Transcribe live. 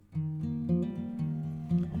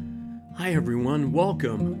Hi, everyone.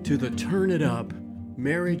 Welcome to the Turn It Up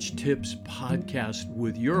Marriage Tips Podcast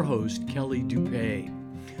with your host, Kelly Dupay.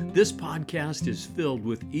 This podcast is filled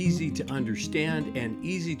with easy to understand and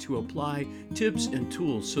easy to apply tips and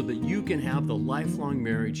tools so that you can have the lifelong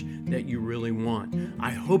marriage that you really want.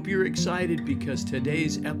 I hope you're excited because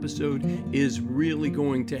today's episode is really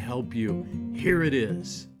going to help you. Here it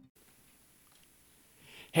is.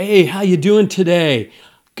 Hey, how you doing today?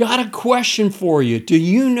 Got a question for you. Do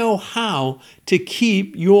you know how to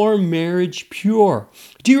keep your marriage pure?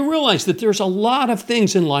 Do you realize that there's a lot of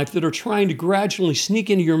things in life that are trying to gradually sneak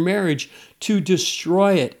into your marriage to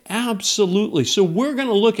destroy it? Absolutely. So we're going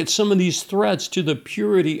to look at some of these threats to the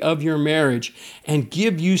purity of your marriage and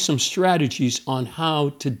give you some strategies on how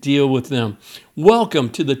to deal with them. Welcome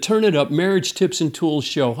to the Turn It Up Marriage Tips and Tools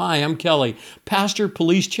Show. Hi, I'm Kelly, pastor,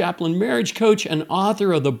 police chaplain, marriage coach, and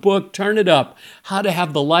author of the book, Turn It Up, How to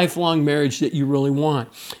Have the Lifelong Marriage That You Really Want.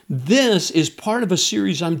 This is part of a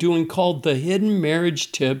series I'm doing called The Hidden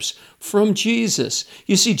Marriage Tips from Jesus.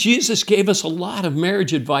 You see, Jesus gave us a lot of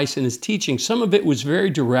marriage advice in his teaching. Some of it was very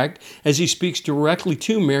direct as he speaks directly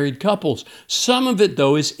to married couples. Some of it,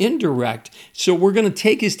 though, is indirect. So we're going to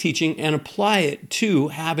take his teaching and apply it to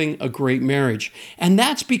having a great marriage. And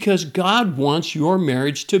that's because God wants your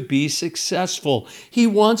marriage to be successful. He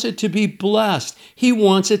wants it to be blessed. He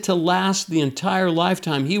wants it to last the entire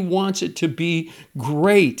lifetime. He wants it to be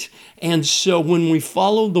great. And so when we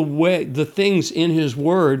follow the things in his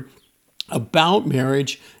word about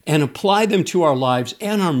marriage and apply them to our lives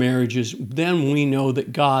and our marriages, then we know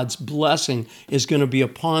that God's blessing is going to be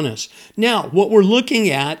upon us. Now, what we're looking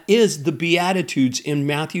at is the Beatitudes in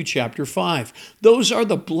Matthew chapter 5. Those are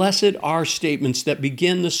the blessed are statements that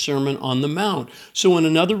begin the Sermon on the Mount. So in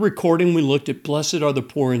another recording, we looked at blessed are the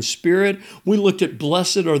poor in spirit. We looked at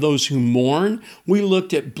blessed are those who mourn. We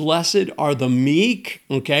looked at blessed are the meek,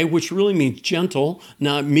 okay, which really means gentle.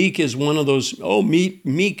 Now, meek is one of those,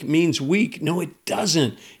 meek means weak. No, it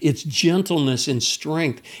doesn't. It's gentleness and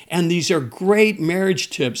strength. And these are great marriage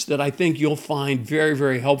tips that I think you'll find very,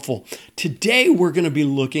 very helpful. Today, we're going to be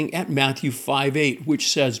looking at Matthew 5:8,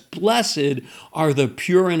 which says, "Blessed are the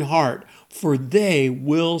pure in heart, for they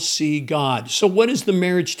will see God." So what is the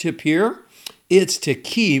marriage tip here? It's to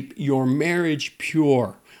keep your marriage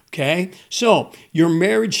pure. Okay, so your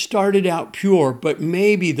marriage started out pure, but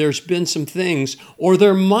maybe there's been some things, or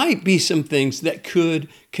there might be some things that could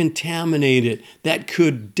contaminate it, that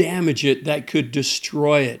could damage it, that could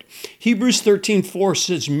destroy it. Hebrews 13:4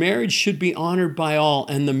 says, "Marriage should be honored by all,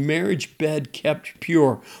 and the marriage bed kept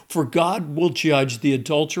pure, for God will judge the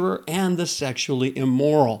adulterer and the sexually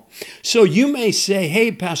immoral." So you may say,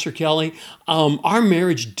 "Hey, Pastor Kelly, our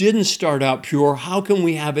marriage didn't start out pure. How can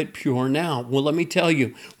we have it pure now?" Well, let me tell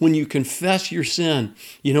you, when you confess your sin,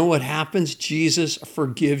 you know what happens? Jesus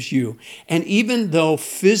forgives you. And even though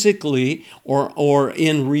physically or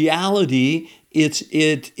in reality,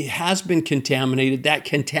 it has been contaminated, that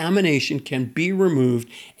contamination can be removed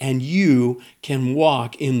and you can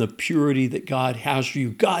walk in the purity that God has for you.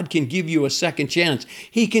 God can give you a second chance.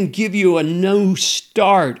 He can give you a new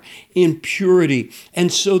start in purity.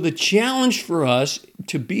 And so the challenge for us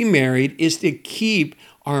to be married is to keep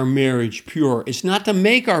our marriage pure. It's not to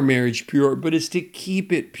make our marriage pure, but it's to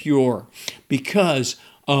keep it pure because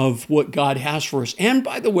of what God has for us. And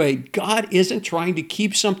by the way, God isn't trying to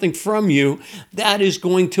keep something from you that is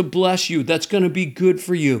going to bless you, that's going to be good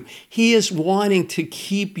for you. He is wanting to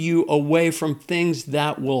keep you away from things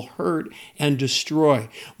that will hurt and destroy.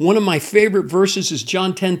 One of my favorite verses is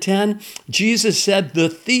John 10:10. Jesus said, "The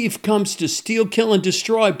thief comes to steal, kill, and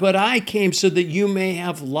destroy, but I came so that you may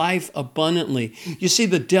have life abundantly." You see,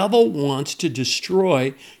 the devil wants to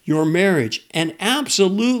destroy your marriage. And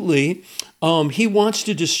absolutely, he wants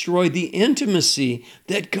to destroy the intimacy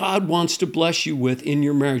that God wants to bless you with in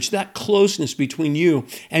your marriage, that closeness between you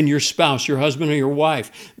and your spouse, your husband or your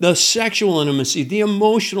wife, the sexual intimacy, the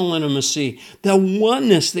emotional intimacy, the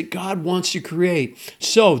oneness that God wants to create.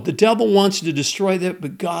 So the devil wants to destroy that,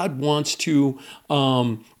 but God wants to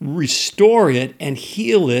restore it and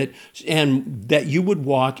heal it, and that you would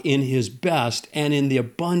walk in his best and in the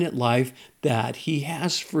abundant life that he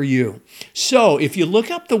has for you. So if you look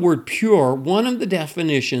up the word pure, one of the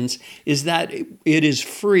definitions is that it is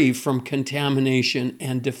free from contamination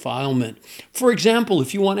and defilement. For example,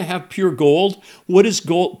 if you want to have pure gold, what is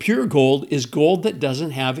gold? Pure gold is gold that doesn't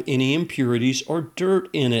have any impurities or dirt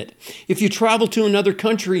in it. If you travel to another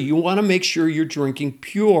country, you want to make sure you're drinking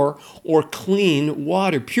pure or clean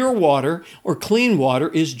water. Pure water or clean water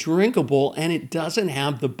is drinkable and it doesn't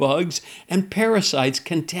have the bugs and parasites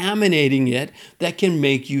contaminating it that can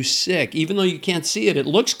make you sick. Even though you can't see it, it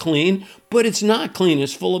looks clean, but it's not clean.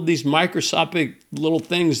 It's full of these microscopic little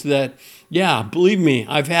things that, yeah, believe me,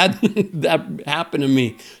 I've had that happen to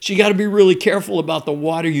me. So you got to be really careful about the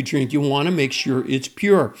water you drink. You want to make sure it's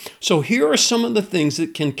pure. So here are some of the things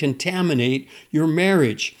that can contaminate your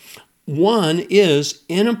marriage. One is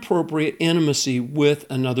inappropriate intimacy with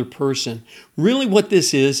another person. Really what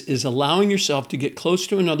this is allowing yourself to get close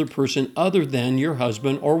to another person other than your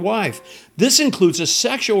husband or wife. This includes a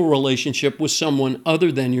sexual relationship with someone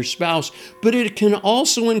other than your spouse, but it can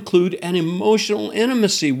also include an emotional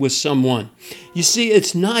intimacy with someone. You see,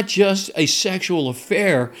 it's not just a sexual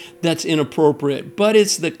affair that's inappropriate, but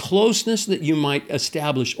it's the closeness that you might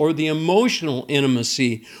establish or the emotional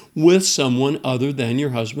intimacy with someone other than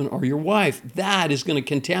your husband or your wife. That is going to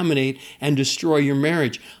contaminate and destroy your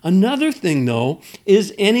marriage. Another thing, though,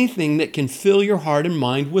 is anything that can fill your heart and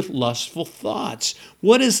mind with lustful thoughts.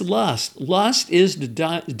 What is lust? Lust is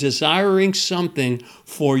desiring something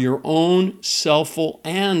for your own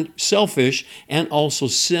selfish and also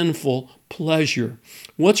sinful pleasure.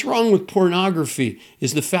 What's wrong with pornography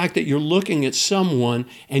is the fact that you're looking at someone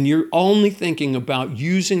and you're only thinking about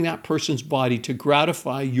using that person's body to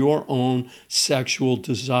gratify your own sexual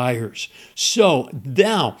desires. So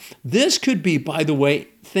now, this could be, by the way,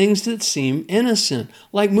 things that seem innocent,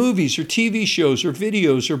 like movies or TV shows or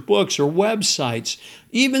videos or books or websites,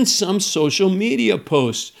 even some social media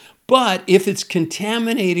posts. But if it's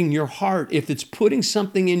contaminating your heart, if it's putting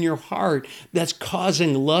something in your heart that's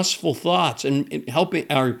causing lustful thoughts and helping,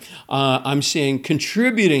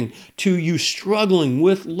 contributing to you struggling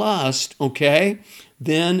with lust, okay,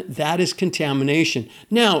 then that is contamination.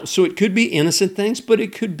 Now, so it could be innocent things, but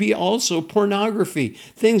it could be also pornography,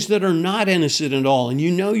 things that are not innocent at all. And you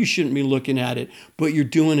know you shouldn't be looking at it, but you're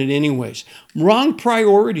doing it anyways. Wrong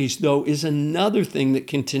priorities, though, is another thing that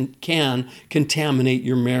can contaminate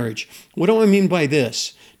your marriage. What do I mean by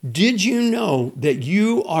this? Did you know that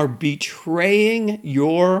you are betraying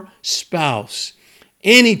your spouse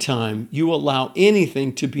anytime you allow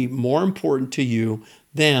anything to be more important to you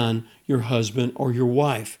than your husband or your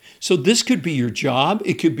wife? So this could be your job,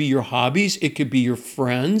 it could be your hobbies, it could be your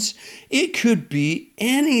friends, it could be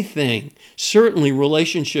anything. Certainly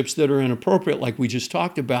relationships that are inappropriate like we just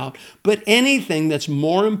talked about, but anything that's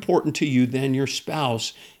more important to you than your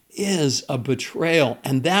spouse is a betrayal,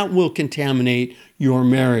 and that will contaminate your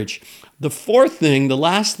marriage. The fourth thing, the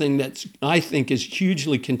last thing that I think is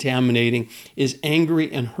hugely contaminating is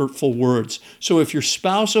angry and hurtful words. So if your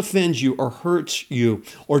spouse offends you or hurts you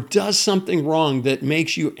or does something wrong that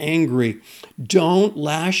makes you angry, don't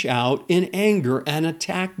lash out in anger and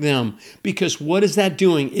attack them, because what is that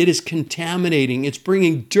doing? It is contaminating. It's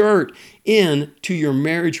bringing dirt into your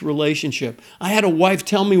marriage relationship. I had a wife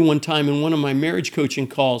tell me one time in one of my marriage coaching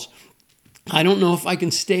calls, I don't know if I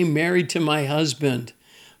can stay married to my husband.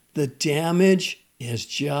 The damage is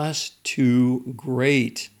just too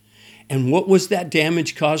great. And what was that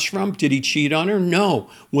damage caused from? Did he cheat on her? No.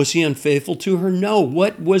 Was he unfaithful to her? No.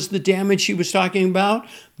 What was the damage she was talking about?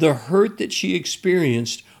 The hurt that she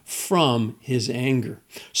experienced from his anger.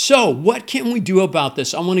 So what can we do about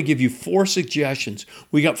this? I want to give you 4 suggestions.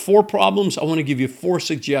 We got 4 problems. I want to give you 4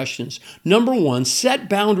 suggestions. Number 1, set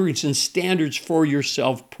boundaries and standards for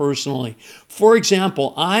yourself personally. For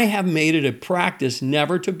example, I have made it a practice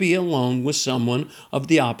never to be alone with someone of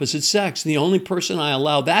the opposite sex. The only person I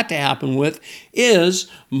allow that to happen with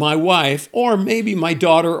is my wife, or maybe my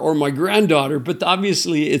daughter or my granddaughter, but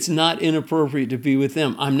obviously it's not inappropriate to be with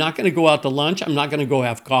them. I'm not going to go out to lunch. I'm not going to go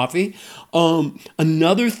have coffee.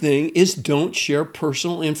 Another thing is don't share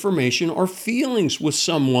personal information or feelings with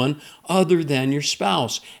someone other than your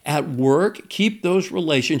spouse. At work, keep those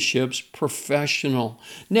relationships professional.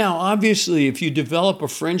 Now, obviously, if you develop a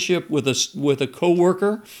friendship with a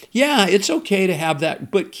coworker, yeah, it's okay to have that,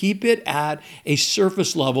 but keep it at a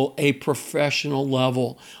surface level, a professional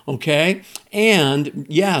level, okay? And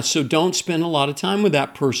yeah, so don't spend a lot of time with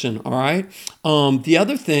that person, all right? The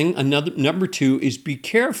other thing, number 2, is be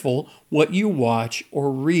careful what you watch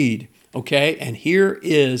or read. Okay, and here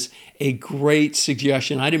is a great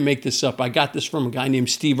suggestion. I didn't make this up. I got this from a guy named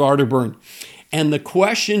Steve Arterburn. And the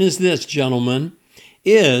question is this, gentlemen,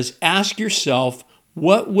 is ask yourself,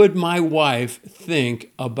 what would my wife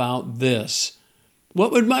think about this?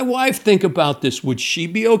 What would my wife think about this? Would she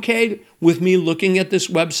be okay with me looking at this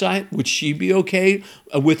website? Would she be okay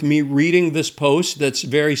with me reading this post that's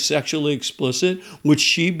very sexually explicit? Would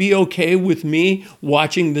she be okay with me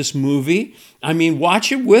watching this movie? I mean,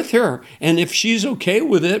 watch it with her. And if she's okay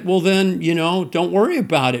with it, well then, don't worry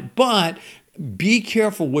about it. But Be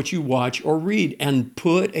careful what you watch or read and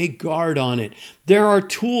put a guard on it. There are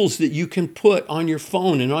tools that you can put on your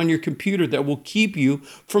phone and on your computer that will keep you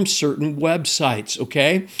from certain websites,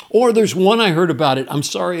 okay? Or there's one I heard about it. I'm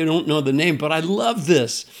sorry I don't know the name, but I love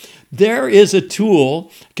this. There is a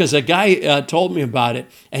tool, because a guy told me about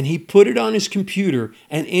it, and he put it on his computer,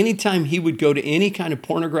 and anytime he would go to any kind of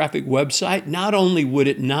pornographic website, not only would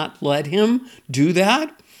it not let him do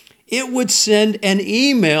that, it would send an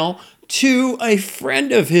email to a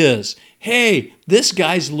friend of his. Hey, this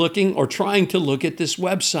guy's looking or trying to look at this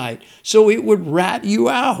website. So it would rat you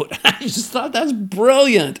out. I just thought that's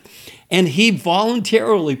brilliant. And he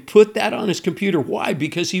voluntarily put that on his computer. Why?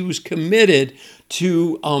 Because he was committed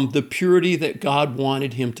to the purity that God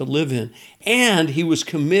wanted him to live in. And he was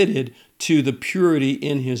committed to the purity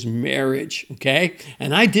in his marriage, okay?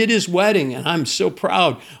 And I did his wedding, and I'm so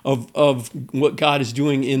proud of what God is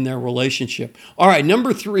doing in their relationship. All right,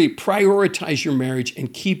 number 3, prioritize your marriage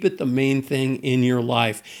and keep it the main thing in your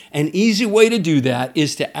life. An easy way to do that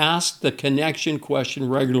is to ask the connection question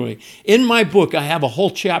regularly. In my book, I have a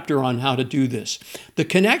whole chapter on how to do this. The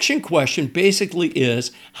connection question basically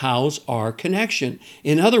is, how's our connection?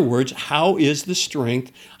 In other words, how is the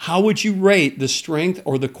strength? How would you rate the strength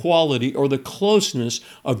or the quality or the closeness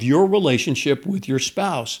of your relationship with your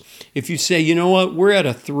spouse? If you say, you know what, we're at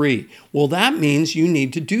a 3, well, that means you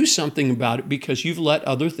need to do something about it because you've let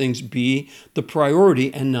other things be the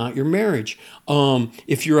priority and not your marriage.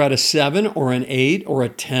 If you're at a 7 or an 8 or a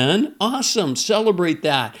 10, awesome, celebrate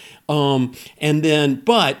that.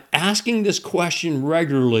 But asking this question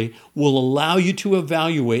regularly will allow you to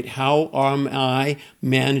evaluate, how am I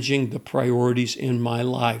managing the priorities in my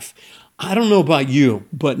life? I don't know about you,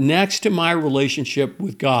 but next to my relationship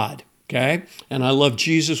with God, okay, and I love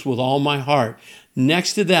Jesus with all my heart,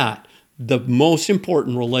 next to that, the most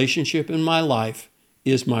important relationship in my life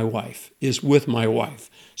is my wife, is with my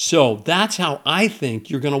wife. So that's how I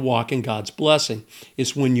think you're going to walk in God's blessing,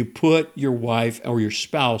 is when you put your wife or your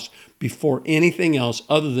spouse before anything else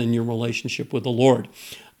other than your relationship with the Lord.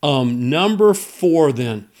 Number 4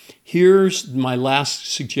 then, here's my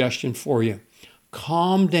last suggestion for you.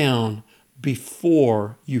 Calm down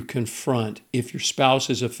before you confront if your spouse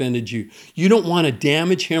has offended you. You don't want to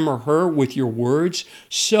damage him or her with your words,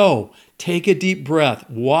 so take a deep breath,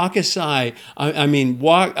 walk aside.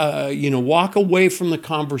 Walk away from the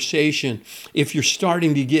conversation. If you're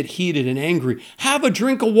starting to get heated and angry, have a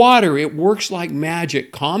drink of water. It works like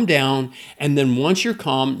magic. Calm down, and then once you're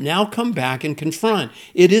calm, now come back and confront.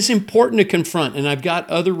 It is important to confront, and I've got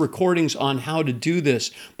other recordings on how to do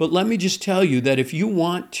this. But let me just tell you that if you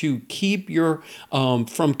want to keep your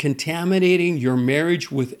from contaminating your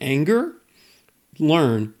marriage with anger,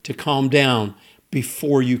 learn to calm down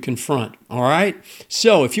before you confront, all right?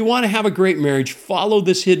 So if you want to have a great marriage, follow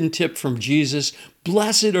this hidden tip from Jesus.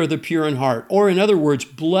 Blessed are the pure in heart, or in other words,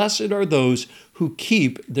 blessed are those who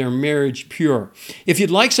keep their marriage pure. If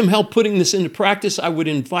you'd like some help putting this into practice, I would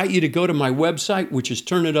invite you to go to my website, which is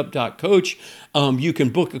turnitup.coach. You can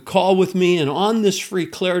book a call with me, and on this free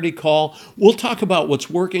clarity call, we'll talk about what's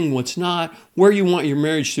working, what's not, where you want your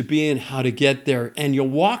marriage to be, and how to get there. And you'll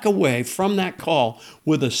walk away from that call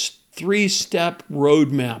with a 3-step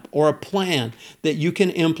roadmap or a plan that you can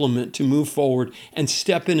implement to move forward and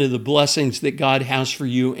step into the blessings that God has for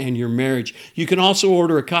you and your marriage. You can also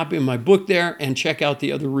order a copy of my book there and check out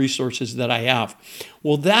the other resources that I have.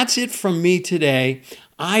 Well, that's it from me today.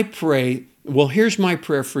 I pray, here's my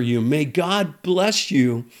prayer for you. May God bless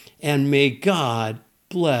you, and may God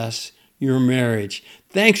bless your marriage.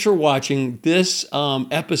 Thanks for watching this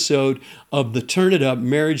episode of the Turn It Up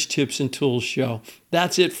Marriage Tips and Tools Show.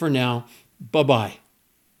 That's it for now. Bye-bye.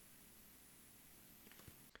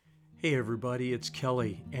 Hey everybody, it's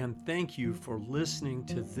Kelly, and thank you for listening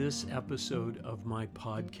to this episode of my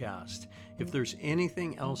podcast. If there's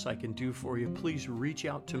anything else I can do for you, please reach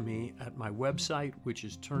out to me at my website, which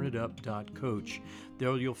is turnitup.coach.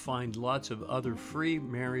 There you'll find lots of other free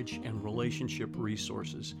marriage and relationship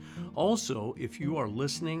resources. Also, if you are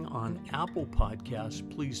listening on Apple Podcasts,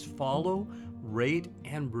 please follow, rate,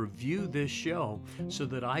 and review this show so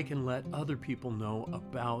that I can let other people know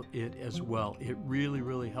about it as well. It really,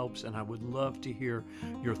 really helps, and I would love to hear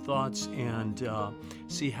your thoughts and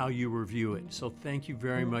see how you review it. So thank you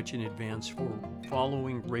very much in advance for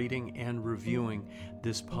following, rating, and reviewing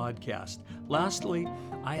this podcast. Lastly,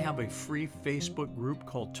 I have a free Facebook group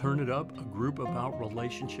called Turn It Up, a group about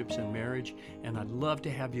relationships and marriage, and I'd love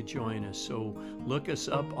to have you join us. So look us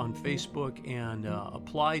up on Facebook and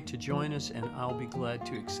apply to join us, and I'll be glad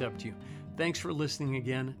to accept you. Thanks for listening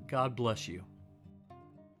again. God bless you.